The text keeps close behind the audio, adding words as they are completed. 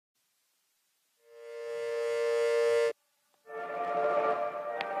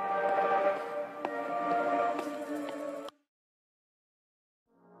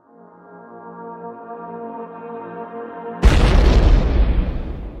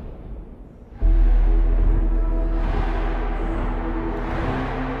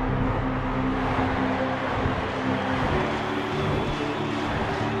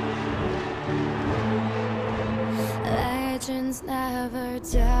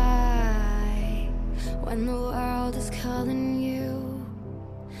when the world is calling you?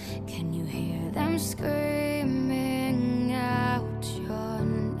 Can you hear them screaming out your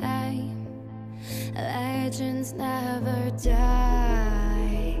name? Legends never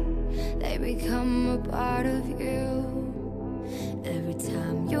die, they become a part of you. Every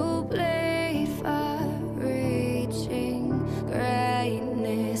time you bleed for reaching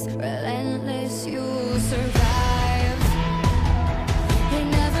greatness, relentless, you survive. They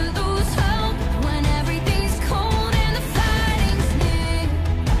never lose hope when everything's cold and the fighting's near.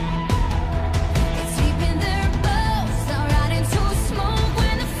 It's deep in their bones, they'll ride into smoke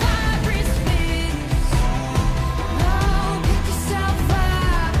when the fire is fierce. Oh, pick yourself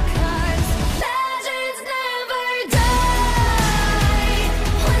up, 'cause legends never die.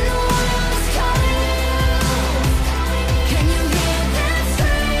 When the world's calling you, can you hear them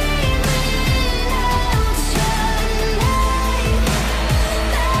screaming out your name?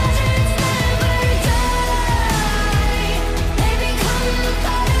 Legends never die, they become a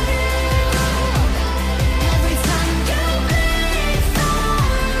part of you. Every time you bleed for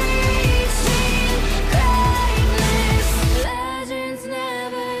reaching greatness, legends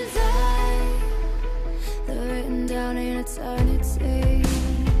never die. They're written down in eternity,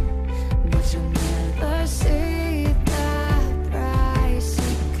 but you'll never see the price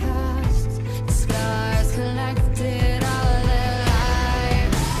it costs. The scars collected all their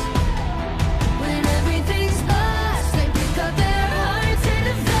lives. When everything's lost, they pick up their hearts and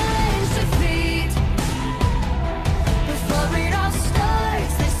avenge defeat. Before it all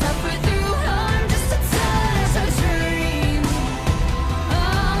starts, they suffer through harm just to touch a dream.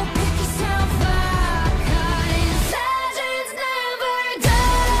 Oh, pick yourself up, 'cause legends never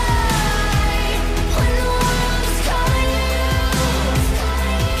die. When the world's calling you,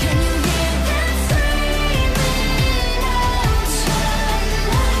 can you hear them screaming out your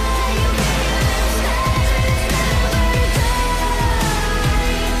name? Legends never die,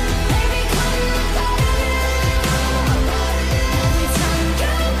 they become a part of you. Every time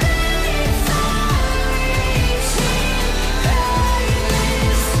you bleed for reaching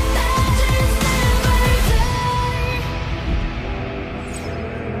greatness, legends never die.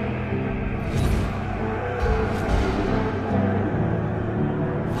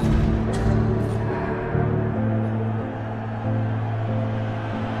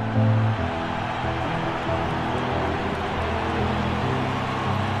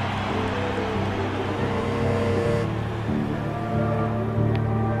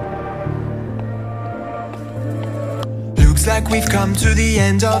 Looks like we've come to the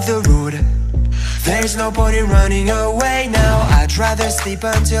end of the road. There's no point in running away now. I'd rather sleep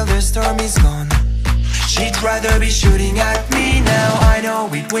until the storm is gone. She'd rather be shooting at me now. I know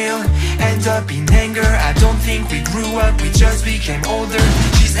it will end up in anger. I don't think we grew up, we just became older.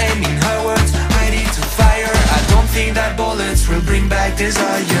 She's aiming her words, ready to fire. I don't think that bullets will bring back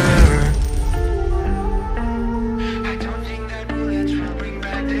desire. I don't think that bullets will bring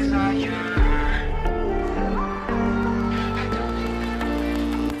back desire.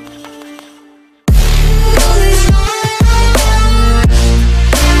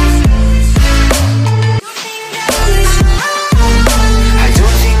 I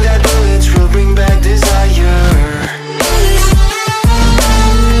don't think that bullets will bring back desire.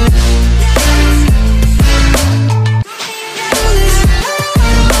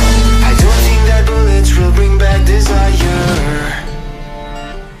 I don't think that bullets will bring back desire.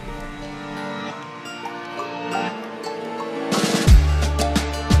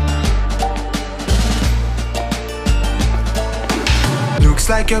 Looks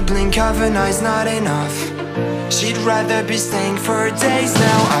like a blink of an eye's not enough. She'd rather be staying for days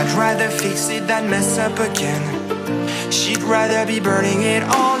now. I'd rather fix it than mess up again. She'd rather be burning it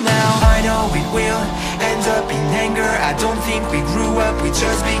all now. I know it will end up in anger. I don't think we grew up, we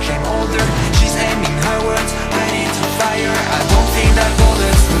just became older. She's aiming her words, ready to fire. I don't think that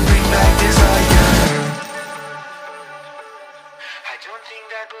bullets will bring back desire. I don't think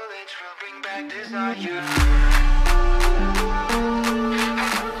that bullets will bring back desire.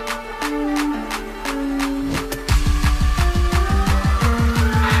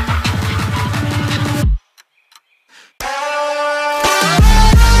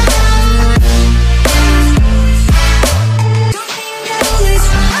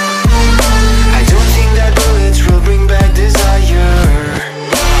 I don't think that bullets will bring back desire.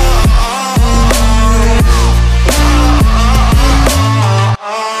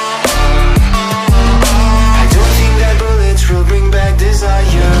 I don't think that bullets will bring back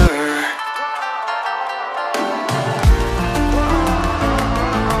desire.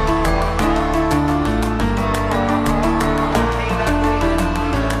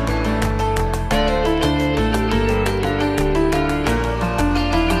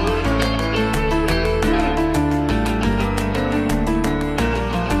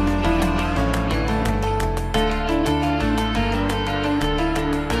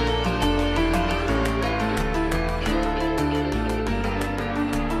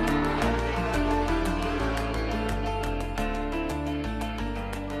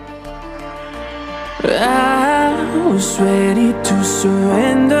 I was ready to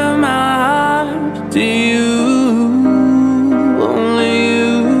surrender my heart to you, only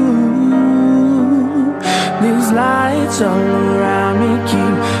you. These lights all